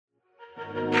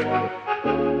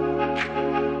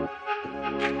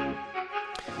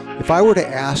If I were to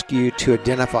ask you to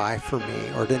identify for me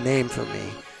or to name for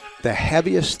me the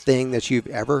heaviest thing that you've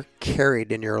ever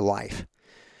carried in your life,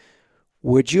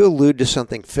 would you allude to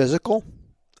something physical,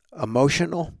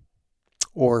 emotional,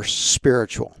 or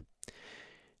spiritual?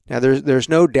 Now, there's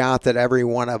no doubt that every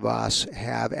one of us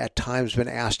have at times been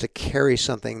asked to carry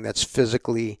something that's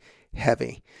physically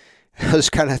heavy. I was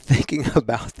kind of thinking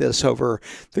about this over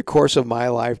the course of my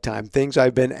lifetime, things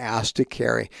I've been asked to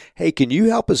carry. Hey, can you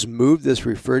help us move this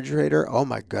refrigerator? Oh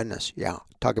my goodness, yeah,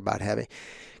 talk about heavy.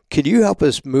 Can you help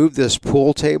us move this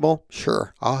pool table?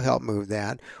 Sure, I'll help move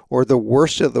that. Or the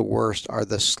worst of the worst are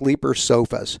the sleeper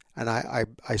sofas. And I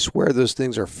swear those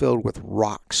things are filled with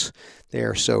rocks. They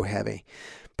are so heavy.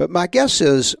 But my guess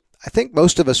is, I think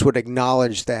most of us would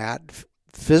acknowledge that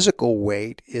physical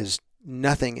weight is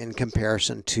nothing in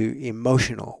comparison to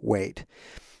emotional weight.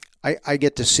 I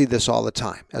get to see this all the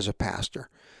time as a pastor.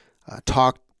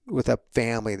 Talk with a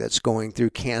family that's going through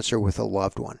cancer with a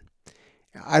loved one.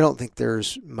 I don't think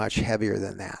there's much heavier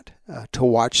than that. To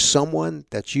watch someone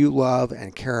that you love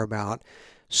and care about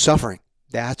suffering,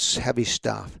 that's heavy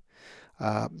stuff.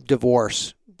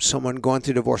 Divorce, someone going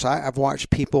through divorce. I've watched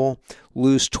people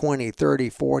lose 20, 30,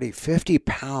 40, 50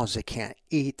 pounds. They can't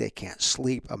eat, they can't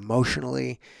sleep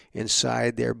emotionally.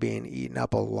 Inside, they're being eaten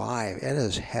up alive. It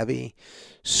is heavy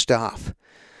stuff.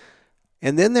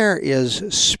 And then there is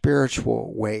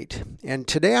spiritual weight. And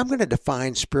today I'm going to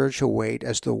define spiritual weight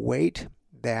as the weight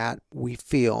that we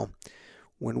feel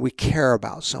when we care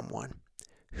about someone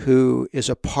who is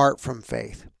apart from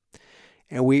faith.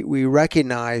 And we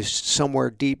recognize somewhere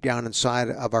deep down inside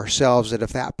of ourselves that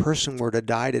if that person were to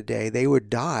die today, they would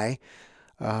die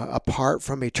apart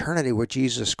from eternity with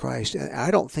Jesus Christ. And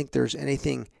I don't think there's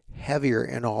anything heavier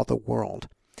in all the world.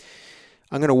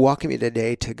 I'm going to welcome you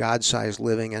today to God-Sized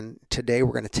Living, and today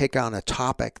we're going to take on a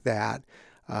topic that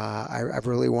I've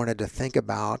really wanted to think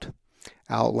about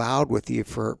out loud with you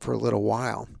for a little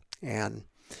while. And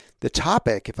the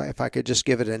topic, if I could just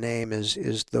give it a name,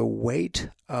 is the weight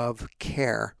of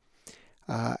care.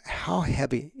 How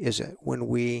heavy is it when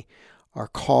we are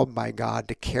called by God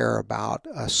to care about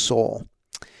a soul?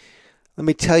 Let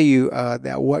me tell you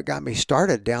that what got me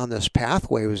started down this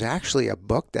pathway was actually a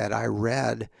book that I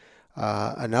read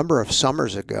a number of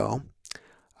summers ago.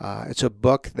 It's a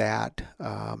book that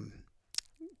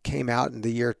came out in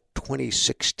the year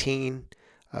 2016,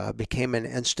 became an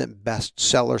instant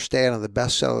bestseller, stayed on the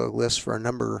bestseller list for a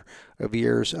number of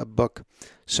years, a book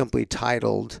simply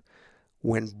titled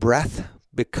When Breath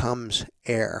Becomes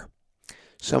Air.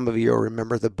 Some of you will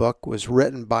remember the book was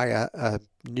written by a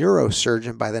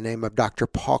neurosurgeon by the name of Dr.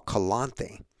 Paul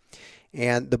Kalanthe.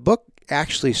 And the book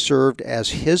actually served as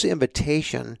his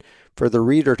invitation for the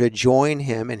reader to join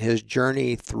him in his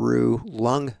journey through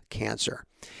lung cancer.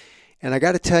 And I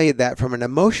got to tell you that from an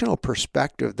emotional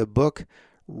perspective, the book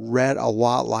read a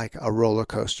lot like a roller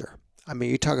coaster. I mean,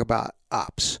 you talk about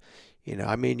ups.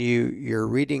 You're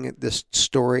reading this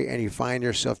story and you find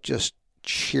yourself just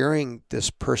cheering this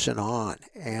person on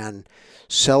and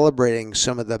celebrating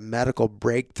some of the medical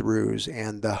breakthroughs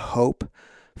and the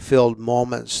hope-filled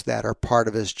moments that are part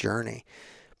of his journey.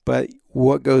 But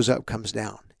what goes up comes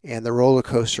down, and the roller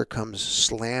coaster comes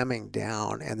slamming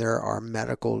down, and there are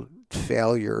medical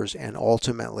failures, and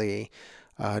ultimately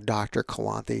Dr.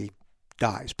 Kalanthe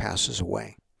dies, passes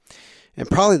away. And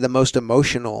probably the most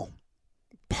emotional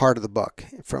part of the book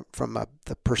from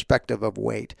the perspective of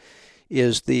weight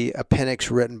is the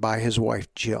appendix written by his wife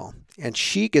Jill, and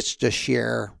she gets to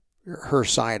share her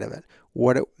side of it,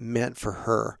 what it meant for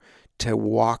her to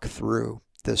walk through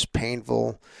this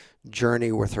painful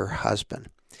journey with her husband.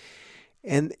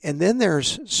 And then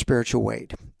there's spiritual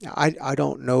weight. I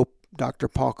don't know Dr.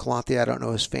 Paul Kalanthe, I don't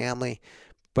know his family,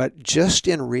 but just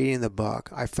in reading the book,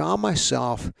 I found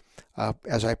myself,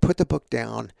 as I put the book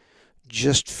down,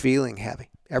 just feeling heavy,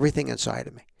 everything inside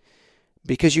of me.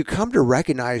 Because you come to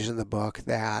recognize in the book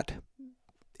that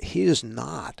he is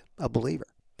not a believer.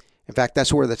 In fact,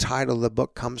 that's where the title of the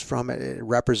book comes from. It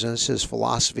represents his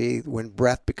philosophy, when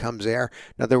breath becomes air.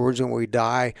 In other words, when we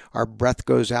die, our breath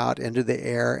goes out into the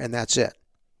air, and that's it.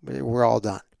 We're all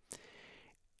done.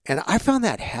 And I found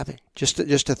that heavy, just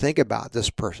to think about this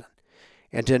person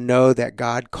and to know that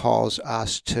God calls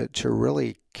us to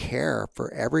really care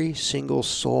for every single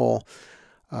soul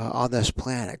on this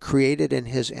planet, created in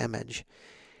his image.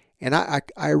 And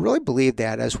I really believe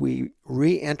that as we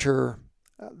re-enter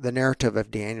the narrative of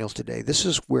Daniel today, this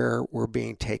is where we're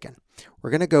being taken.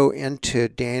 We're going to go into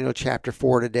Daniel chapter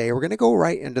 4 today. We're going to go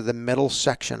right into the middle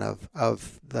section of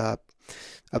the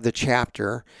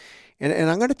chapter.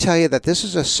 And I'm going to tell you that this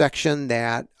is a section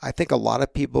that I think a lot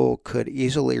of people could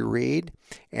easily read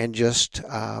and just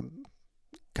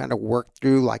kind of work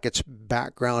through like it's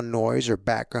background noise or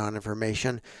background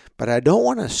information, but I don't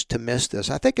want us to miss this.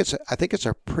 I think it's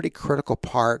a pretty critical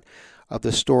part of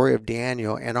the story of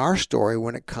Daniel and our story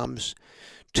when it comes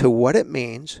to what it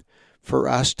means for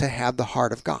us to have the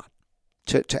heart of God,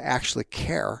 to actually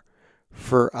care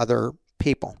for other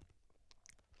people.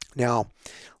 Now,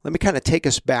 let me kind of take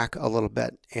us back a little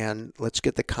bit and let's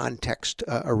get the context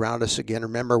around us again.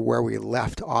 Remember where we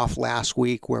left off last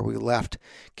week, where we left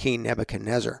King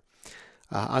Nebuchadnezzar.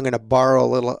 I'm going to borrow a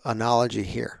little analogy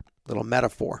here, a little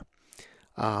metaphor.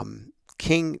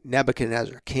 King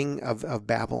Nebuchadnezzar, king of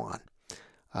Babylon,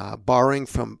 borrowing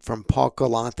from Paul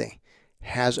Galante,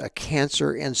 has a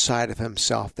cancer inside of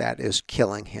himself that is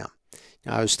killing him.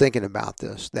 Now, I was thinking about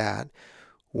this, that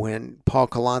when Paul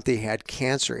Galante had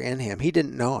cancer in him, he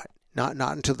didn't know it. Not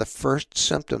until the first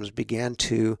symptoms began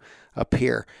to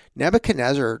appear.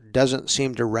 Nebuchadnezzar doesn't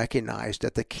seem to recognize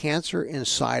that the cancer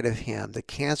inside of him, the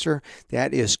cancer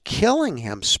that is killing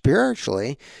him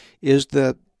spiritually, is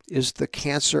the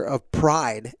cancer of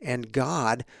pride, and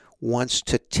God wants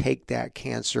to take that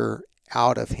cancer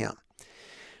out of him.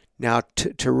 Now,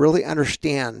 to really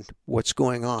understand what's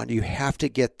going on, you have to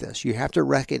get this. You have to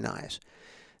recognize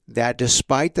that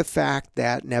despite the fact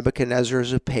that Nebuchadnezzar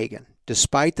is a pagan,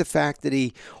 despite the fact that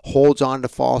he holds on to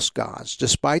false gods,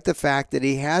 despite the fact that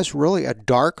he has really a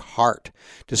dark heart,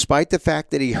 despite the fact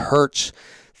that he hurts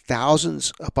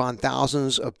thousands upon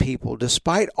thousands of people,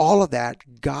 despite all of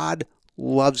that, God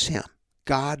loves him.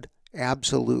 God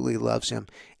absolutely loves him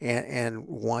and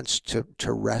wants to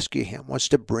rescue him, wants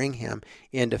to bring him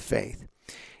into faith.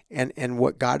 And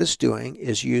what God is doing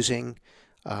is using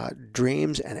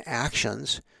dreams and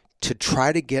actions to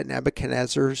try to get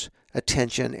Nebuchadnezzar's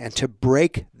attention and to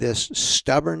break this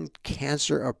stubborn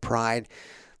cancer of pride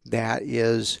that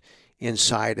is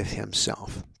inside of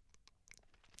himself.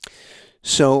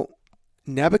 So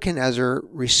Nebuchadnezzar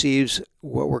receives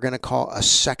what we're going to call a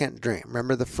second dream.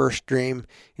 Remember, the first dream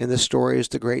in the story is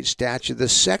the great statue. The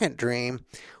second dream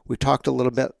we talked a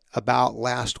little bit about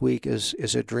last week is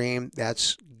a dream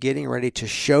that's getting ready to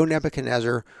show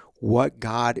Nebuchadnezzar what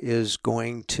God is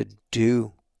going to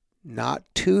do, not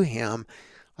to him.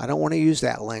 I don't want to use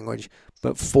that language,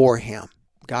 but for him.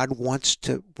 God wants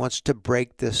to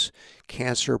break this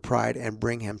cancer of pride and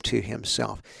bring him to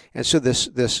himself. And so this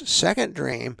second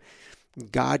dream,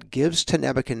 God gives to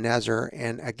Nebuchadnezzar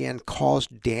and again calls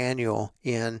Daniel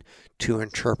in to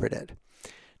interpret it.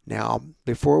 Now,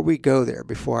 before we go there,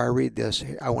 before I read this,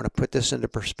 I want to put this into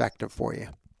perspective for you.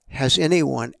 Has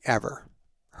anyone ever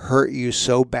hurt you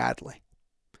so badly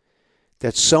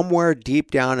that somewhere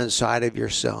deep down inside of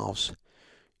yourselves,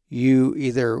 you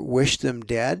either wish them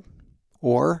dead,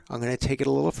 or, I'm going to take it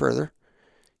a little further,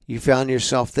 you found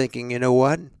yourself thinking, you know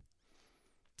what?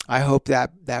 I hope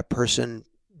that person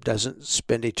doesn't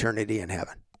spend eternity in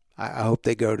heaven. I hope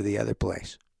they go to the other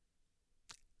place.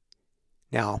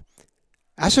 Now,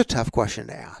 that's a tough question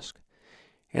to ask.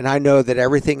 And I know that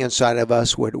everything inside of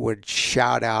us would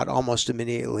shout out almost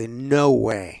immediately, no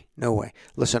way, no way.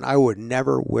 Listen, I would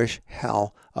never wish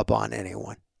hell upon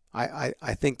anyone.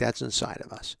 I think that's inside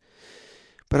of us.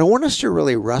 But I want us to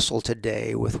really wrestle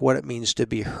today with what it means to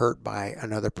be hurt by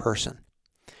another person.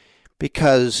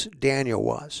 Because Daniel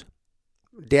was.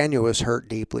 Daniel was hurt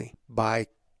deeply by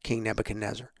King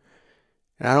Nebuchadnezzar.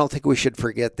 And I don't think we should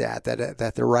forget that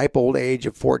at the ripe old age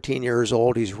of 14 years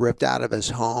old, he's ripped out of his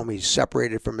home. He's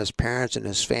separated from his parents and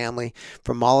his family,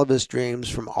 from all of his dreams,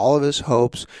 from all of his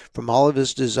hopes, from all of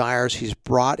his desires. He's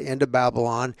brought into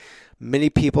Babylon.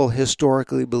 Many people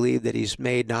historically believe that he's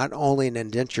made not only an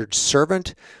indentured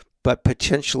servant, but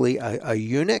potentially a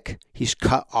eunuch. He's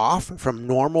cut off from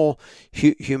normal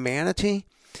humanity.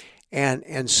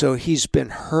 And so he's been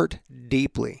hurt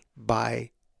deeply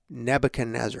by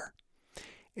Nebuchadnezzar.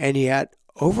 And yet,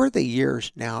 over the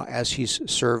years now, as he's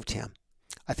served him,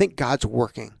 I think God's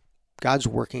working. God's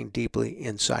working deeply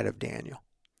inside of Daniel.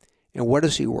 And what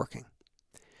is he working?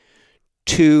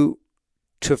 To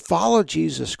follow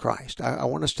Jesus Christ, I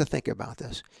want us to think about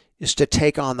this, is to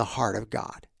take on the heart of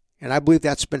God. And I believe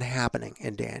that's been happening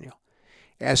in Daniel.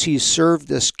 As he's served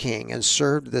this king and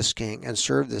served this king and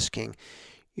served this king,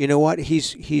 you know what?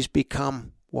 He's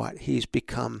become what? He's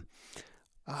become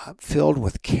filled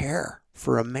with care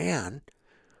for a man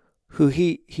who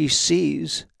he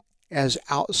sees as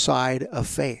outside of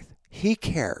faith. He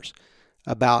cares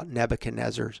about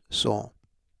Nebuchadnezzar's soul.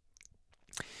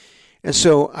 And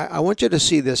so I want you to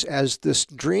see this as this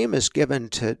dream is given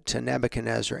to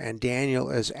Nebuchadnezzar and Daniel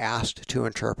is asked to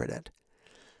interpret it.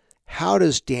 How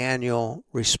does Daniel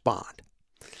respond?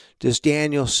 Does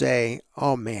Daniel say,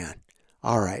 oh man,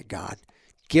 all right, God,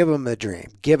 give him the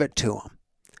dream, give it to him?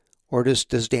 or does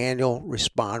Daniel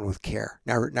respond with care?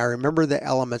 Now remember the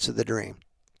elements of the dream.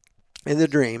 In the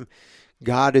dream,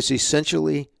 God is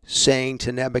essentially saying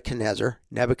to Nebuchadnezzar,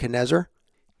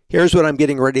 here's what I'm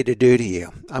getting ready to do to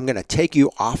you. I'm going to take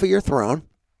you off of your throne.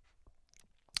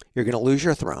 You're going to lose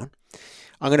your throne.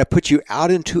 I'm going to put you out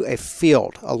into a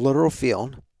field, a literal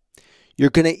field.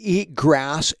 You're going to eat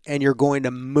grass and you're going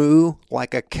to moo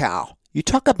like a cow. You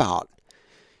talk about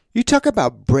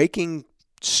breaking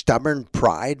stubborn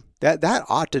pride. That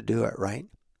ought to do it, right?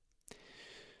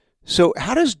 So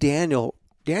how does Daniel's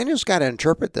got to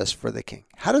interpret this for the king.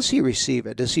 How does he receive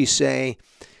it? Does he say,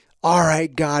 all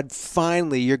right, God,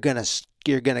 finally you're going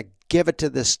to give it to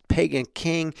this pagan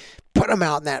king. Put him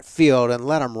out in that field and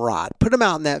let him rot. Put him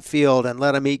out in that field and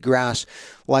let him eat grass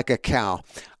like a cow.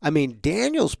 I mean,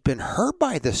 Daniel's been hurt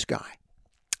by this guy.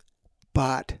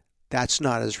 But that's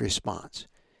not his response.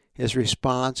 His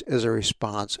response is a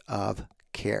response of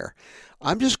care.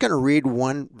 I'm just going to read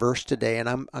one verse today, and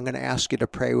I'm going to ask you to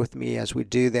pray with me as we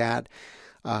do that,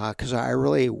 because I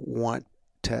really want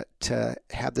to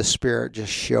have the Spirit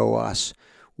just show us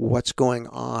what's going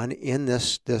on in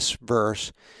this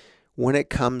verse when it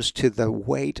comes to the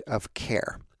weight of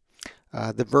care.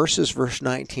 The verse is verse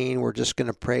 19. We're just going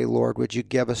to pray, Lord, would you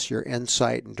give us your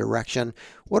insight and direction?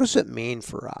 What does it mean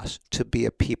for us to be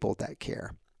a people that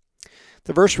care?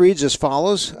 The verse reads as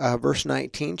follows, verse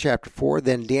 19, chapter 4,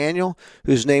 Then Daniel,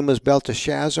 whose name was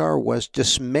Belteshazzar, was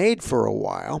dismayed for a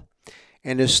while,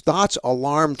 and his thoughts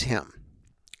alarmed him.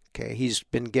 Okay, he's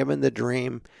been given the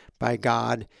dream by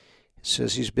God. It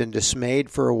says he's been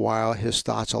dismayed for a while. His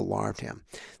thoughts alarmed him.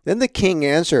 Then the king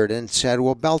answered and said,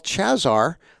 Well,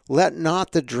 Belteshazzar, let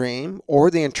not the dream or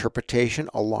the interpretation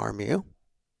alarm you.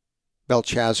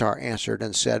 Belteshazzar answered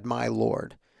and said, My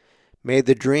lord, may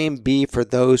the dream be for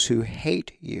those who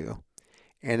hate you,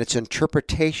 and its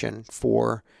interpretation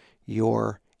for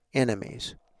your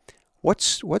enemies.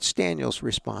 What's Daniel's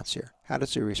response here? How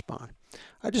does he respond?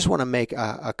 I just want to make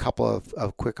a couple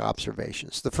of quick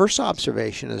observations. The first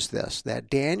observation is this,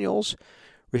 that Daniel's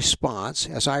response,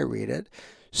 as I read it,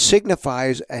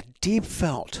 signifies a deep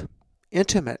felt,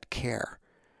 intimate care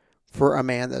for a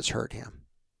man that's hurt him.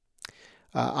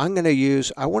 I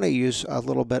want to use a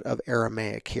little bit of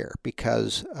Aramaic here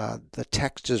because the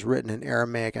text is written in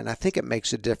Aramaic, and I think it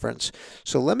makes a difference.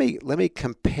 So let me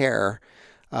compare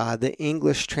the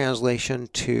English translation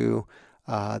to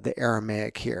the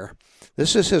Aramaic here.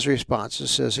 This is his response. It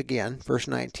says again, verse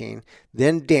 19,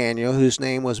 Then Daniel, whose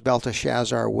name was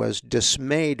Belteshazzar, was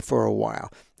dismayed for a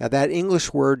while. Now that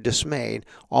English word dismayed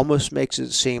almost makes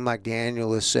it seem like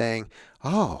Daniel is saying,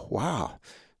 oh, wow.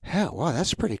 Hell, wow,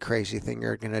 that's a pretty crazy thing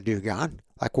you're going to do, God.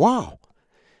 Like, wow.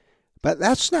 But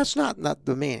that's not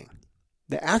the meaning.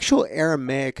 The actual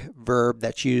Aramaic verb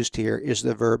that's used here is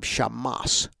the verb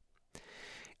shamas.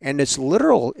 And its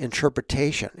literal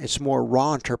interpretation, its more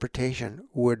raw interpretation,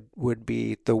 would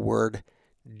be the word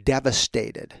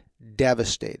devastated.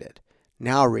 Devastated.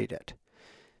 Now read it.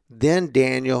 Then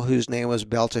Daniel, whose name was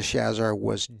Belteshazzar,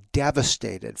 was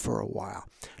devastated for a while.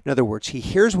 In other words, he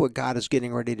hears what God is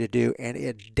getting ready to do, and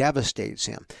it devastates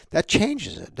him. That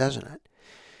changes it, doesn't it?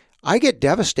 I get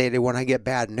devastated when I get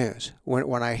bad news.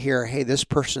 When I hear, hey, this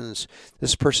person's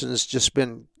just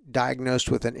been diagnosed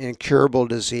with an incurable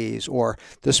disease, or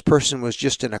this person was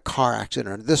just in a car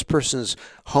accident, or this person's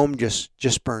home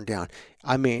just burned down.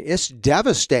 I mean, it's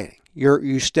devastating.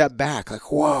 You step back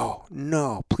like, whoa,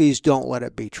 no, please don't let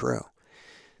it be true.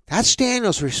 That's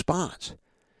Daniel's response.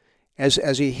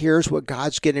 As he hears what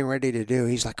God's getting ready to do,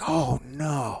 he's like, oh,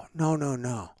 no.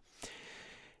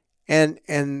 And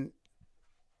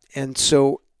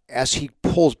so as he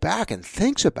pulls back and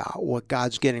thinks about what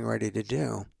God's getting ready to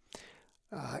do,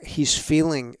 he's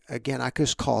feeling, again, I could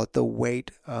just call it the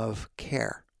weight of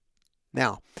care.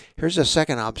 Now, here's a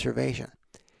second observation.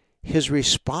 His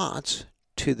response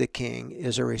to the king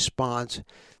is a response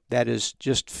that is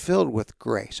just filled with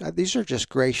grace. These are just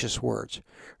gracious words.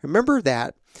 Remember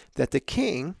that the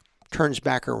king turns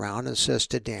back around and says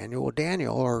to Daniel,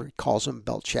 or he calls him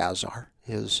Belshazzar,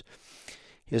 his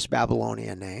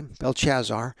Babylonian name,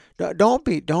 Belshazzar. Don't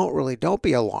be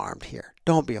alarmed here.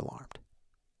 Don't be alarmed.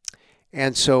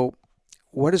 And so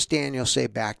what does Daniel say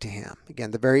back to him?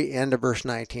 Again, the very end of verse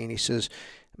 19, he says,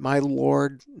 My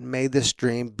Lord, may this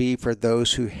dream be for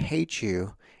those who hate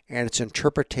you, and its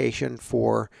interpretation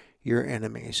for your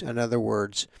enemies. In other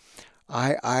words,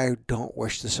 I don't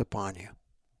wish this upon you.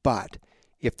 But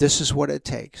if this is what it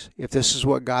takes, if this is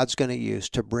what God's going to use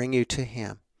to bring you to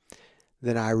him,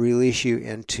 then I release you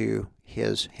into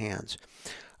his hands.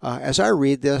 As I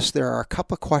read this, there are a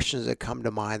couple of questions that come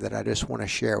to mind that I just want to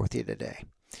share with you today.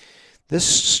 This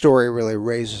story really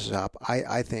raises up,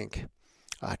 I think,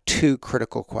 two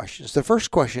critical questions. The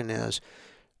first question is,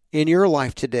 in your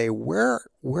life today, where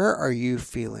are you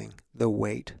feeling the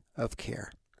weight of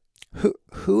care?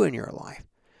 Who in your life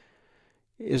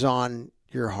is on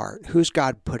your heart? Who's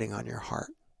God putting on your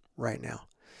heart right now?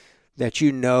 That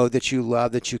you know, that you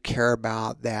love, that you care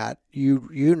about, that you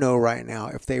know right now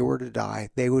if they were to die,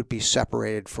 they would be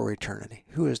separated for eternity.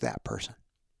 Who is that person?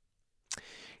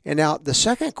 And now the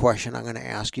second question I'm going to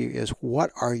ask you is,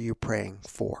 what are you praying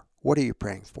for? What are you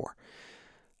praying for?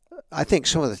 I think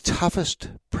some of the toughest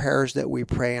prayers that we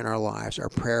pray in our lives are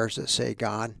prayers that say,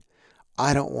 God,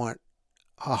 I don't want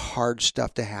hard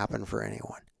stuff to happen for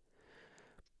anyone.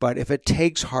 But if it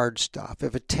takes hard stuff,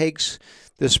 if it takes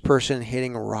this person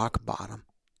hitting rock bottom,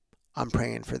 I'm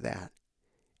praying for that.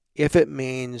 If it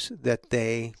means that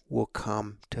they will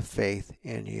come to faith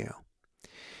in you.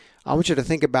 I want you to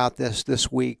think about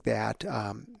this week, that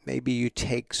maybe you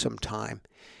take some time,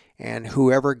 and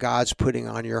whoever God's putting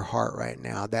on your heart right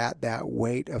now, that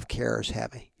weight of care is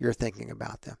heavy. You're thinking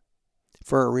about them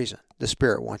for a reason. The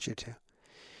Spirit wants you to.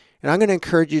 And I'm going to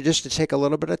encourage you just to take a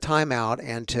little bit of time out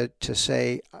and to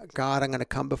say, God, I'm going to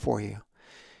come before you.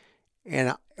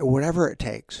 And whatever it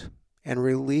takes, and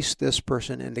release this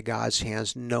person into God's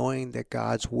hands, knowing that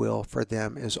God's will for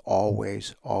them is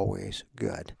always, always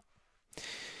good.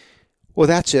 Well,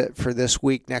 that's it for this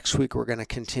week. Next week, we're going to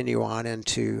continue on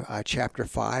into chapter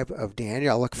 5 of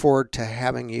Daniel. I look forward to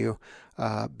having you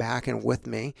back and with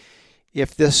me.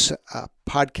 If this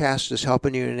podcast is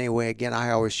helping you in any way, again,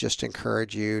 I always just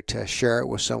encourage you to share it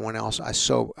with someone else. I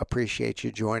so appreciate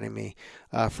you joining me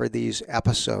for these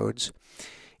episodes.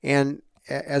 And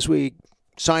as we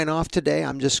sign off today,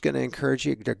 I'm just going to encourage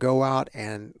you to go out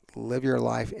and live your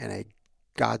life in a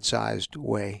God-sized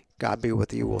way. God be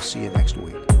with you. We'll see you next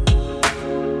week.